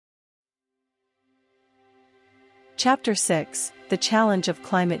Chapter 6: The Challenge of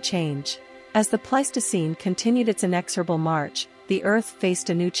Climate Change. As the Pleistocene continued its inexorable march, the Earth faced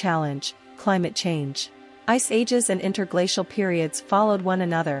a new challenge: climate change. Ice ages and interglacial periods followed one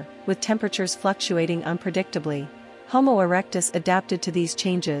another, with temperatures fluctuating unpredictably. Homo erectus adapted to these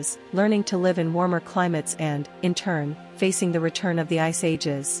changes, learning to live in warmer climates and, in turn, facing the return of the ice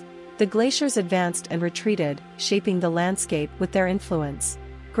ages. The glaciers advanced and retreated, shaping the landscape with their influence.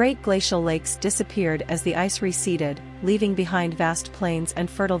 Great glacial lakes disappeared as the ice receded, leaving behind vast plains and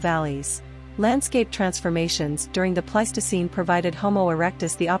fertile valleys. Landscape transformations during the Pleistocene provided Homo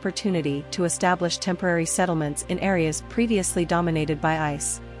erectus the opportunity to establish temporary settlements in areas previously dominated by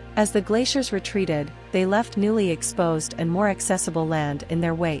ice. As the glaciers retreated, they left newly exposed and more accessible land in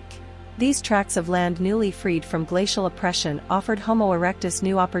their wake. These tracts of land newly freed from glacial oppression offered Homo erectus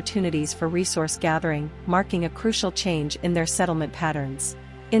new opportunities for resource gathering, marking a crucial change in their settlement patterns.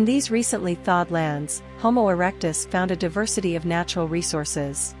 In these recently thawed lands, Homo erectus found a diversity of natural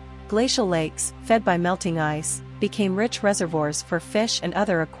resources. Glacial lakes, fed by melting ice, became rich reservoirs for fish and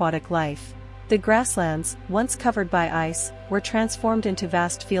other aquatic life. The grasslands, once covered by ice, were transformed into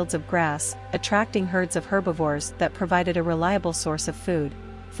vast fields of grass, attracting herds of herbivores that provided a reliable source of food.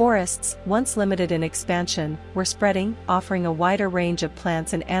 Forests, once limited in expansion, were spreading, offering a wider range of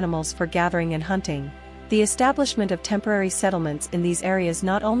plants and animals for gathering and hunting. The establishment of temporary settlements in these areas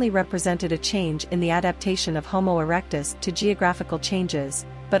not only represented a change in the adaptation of Homo erectus to geographical changes,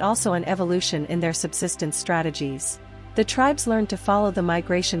 but also an evolution in their subsistence strategies. The tribes learned to follow the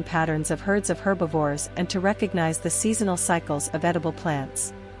migration patterns of herds of herbivores and to recognize the seasonal cycles of edible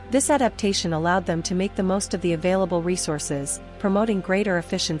plants. This adaptation allowed them to make the most of the available resources, promoting greater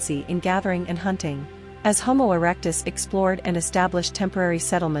efficiency in gathering and hunting. As Homo erectus explored and established temporary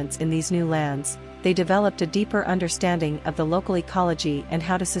settlements in these new lands, they developed a deeper understanding of the local ecology and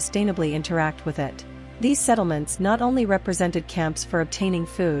how to sustainably interact with it. These settlements not only represented camps for obtaining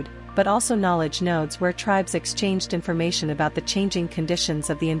food, but also knowledge nodes where tribes exchanged information about the changing conditions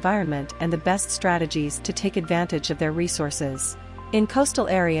of the environment and the best strategies to take advantage of their resources. In coastal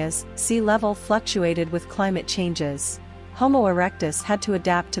areas, sea level fluctuated with climate changes. Homo erectus had to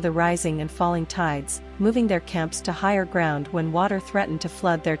adapt to the rising and falling tides, moving their camps to higher ground when water threatened to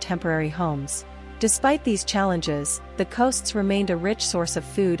flood their temporary homes. Despite these challenges, the coasts remained a rich source of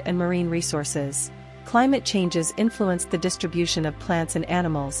food and marine resources. Climate changes influenced the distribution of plants and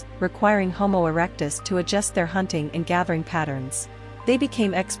animals, requiring Homo erectus to adjust their hunting and gathering patterns. They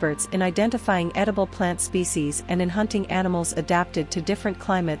became experts in identifying edible plant species and in hunting animals adapted to different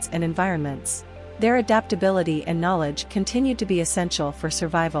climates and environments. Their adaptability and knowledge continued to be essential for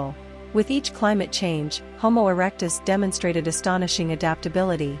survival. With each climate change, Homo erectus demonstrated astonishing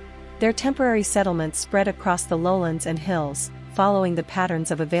adaptability. Their temporary settlements spread across the lowlands and hills, following the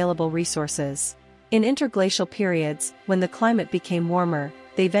patterns of available resources. In interglacial periods, when the climate became warmer,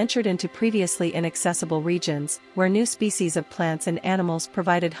 they ventured into previously inaccessible regions, where new species of plants and animals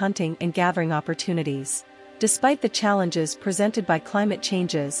provided hunting and gathering opportunities. Despite the challenges presented by climate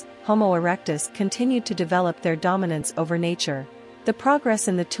changes, Homo erectus continued to develop their dominance over nature. The progress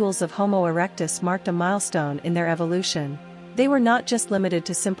in the tools of Homo erectus marked a milestone in their evolution. They were not just limited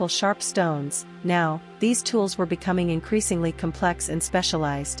to simple sharp stones. Now, these tools were becoming increasingly complex and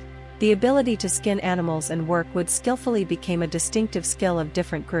specialized. The ability to skin animals and work wood skillfully became a distinctive skill of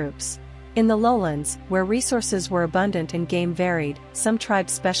different groups. In the lowlands, where resources were abundant and game varied, some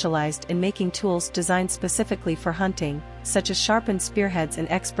tribes specialized in making tools designed specifically for hunting, such as sharpened spearheads and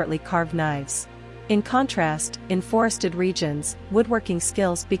expertly carved knives. In contrast, in forested regions, woodworking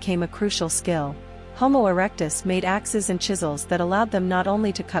skills became a crucial skill. Homo erectus made axes and chisels that allowed them not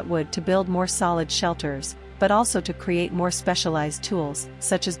only to cut wood to build more solid shelters, but also to create more specialized tools,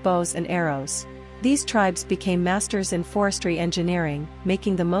 such as bows and arrows. These tribes became masters in forestry engineering,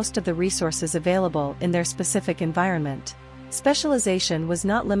 making the most of the resources available in their specific environment. Specialization was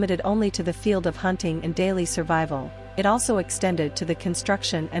not limited only to the field of hunting and daily survival, it also extended to the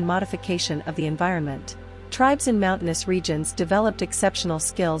construction and modification of the environment. Tribes in mountainous regions developed exceptional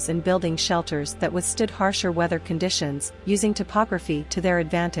skills in building shelters that withstood harsher weather conditions, using topography to their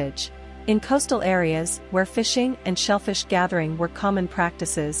advantage. In coastal areas, where fishing and shellfish gathering were common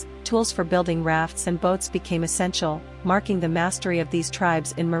practices, tools for building rafts and boats became essential, marking the mastery of these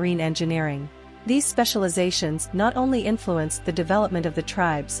tribes in marine engineering. These specializations not only influenced the development of the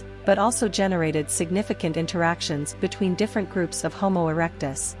tribes, but also generated significant interactions between different groups of Homo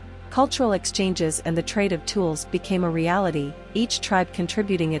erectus. Cultural exchanges and the trade of tools became a reality, each tribe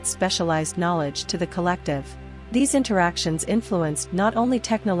contributing its specialized knowledge to the collective. These interactions influenced not only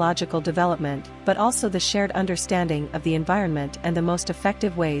technological development but also the shared understanding of the environment and the most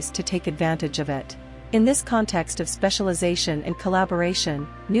effective ways to take advantage of it. In this context of specialization and collaboration,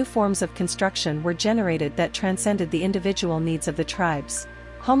 new forms of construction were generated that transcended the individual needs of the tribes.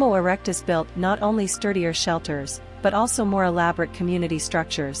 Homo erectus built not only sturdier shelters, but also more elaborate community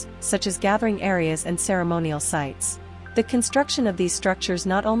structures, such as gathering areas and ceremonial sites. The construction of these structures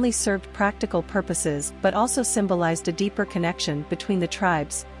not only served practical purposes but also symbolized a deeper connection between the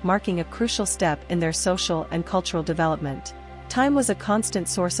tribes, marking a crucial step in their social and cultural development. Time was a constant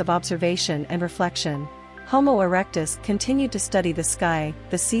source of observation and reflection. Homo erectus continued to study the sky,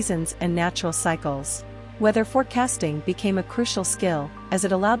 the seasons, and natural cycles. Weather forecasting became a crucial skill, as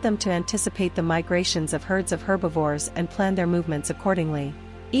it allowed them to anticipate the migrations of herds of herbivores and plan their movements accordingly.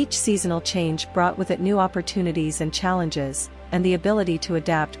 Each seasonal change brought with it new opportunities and challenges, and the ability to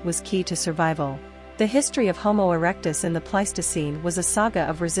adapt was key to survival. The history of Homo erectus in the Pleistocene was a saga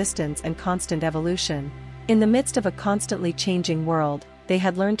of resistance and constant evolution. In the midst of a constantly changing world, they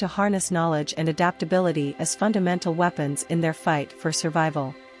had learned to harness knowledge and adaptability as fundamental weapons in their fight for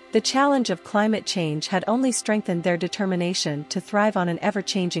survival. The challenge of climate change had only strengthened their determination to thrive on an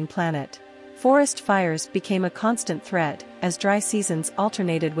ever-changing planet. Forest fires became a constant threat, as dry seasons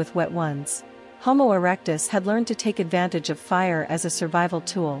alternated with wet ones. Homo erectus had learned to take advantage of fire as a survival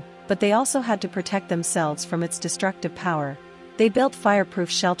tool, but they also had to protect themselves from its destructive power. They built fireproof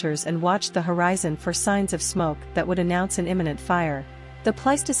shelters and watched the horizon for signs of smoke that would announce an imminent fire. The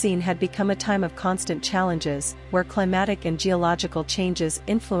Pleistocene had become a time of constant challenges, where climatic and geological changes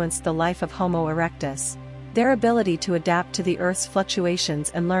influenced the life of Homo erectus. Their ability to adapt to the Earth's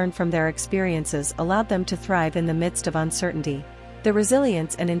fluctuations and learn from their experiences allowed them to thrive in the midst of uncertainty. The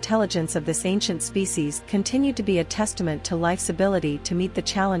resilience and intelligence of this ancient species continued to be a testament to life's ability to meet the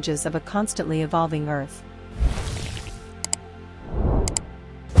challenges of a constantly evolving Earth.